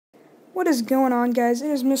What is going on, guys?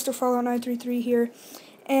 It is Mr. Fallout 933 here,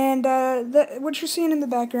 and what you're seeing in the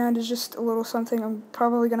background is just a little something I'm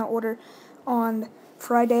probably going to order on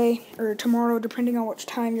Friday or tomorrow, depending on which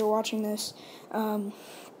time you're watching this. I'm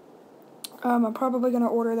probably going to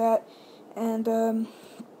order that and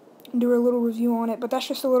do a little review on it, but that's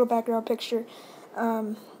just a little background picture.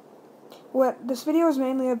 What this video is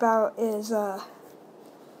mainly about is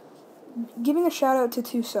giving a shout out to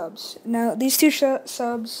 2 subs. Now, these 2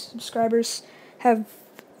 subscribers have,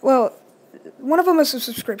 well, one of them is a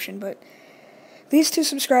subscription, but these 2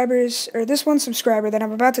 subscribers, or this one subscriber that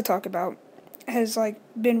I'm about to talk about, has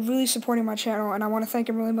been really supporting my channel, and I want to thank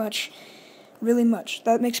him really much.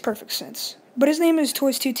 That makes perfect sense. But his name is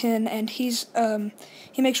Toys210, and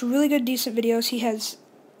he makes really good, decent videos.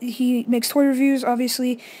 He makes toy reviews,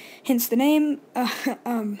 obviously, hence the name.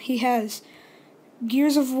 He has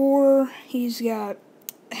Gears of War, he's got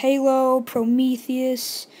Halo,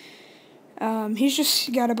 Prometheus, he's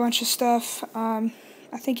just got a bunch of stuff. I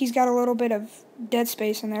think he's got a little bit of Dead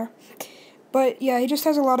Space in there. But yeah, he just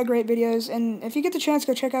has a lot of great videos, and if you get the chance,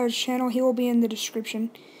 go check out his channel. He will be in the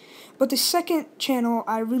description. But the second channel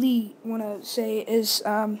I really want to say is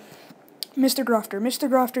MrGrofter.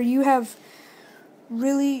 MrGrofter, you have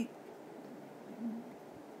really,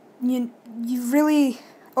 you've really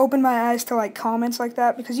opened my eyes to comments like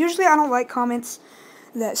that, because usually I don't like comments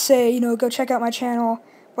that say, go check out my channel,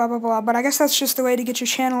 blah blah blah, but I guess that's just the way to get your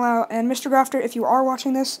channel out. And MrGrofter, if you are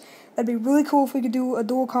watching this, that'd be really cool if we could do a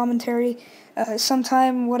dual commentary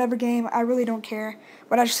sometime, whatever game, I really don't care,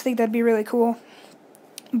 but I just think that'd be really cool.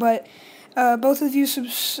 But both of you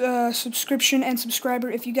subscription and subscriber,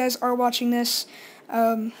 if you guys are watching this,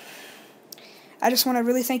 I just want to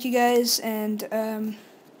really thank you guys, and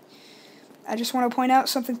I just want to point out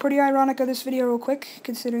something pretty ironic of this video real quick,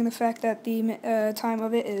 considering the fact that the time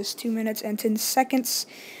of it is 2 minutes and 10 seconds.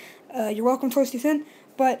 You're welcome, Toys210.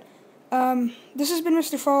 But this has been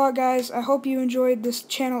Mr. Fallout, guys. I hope you enjoyed this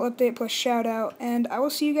channel update plus shout out, and I will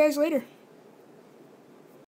see you guys later.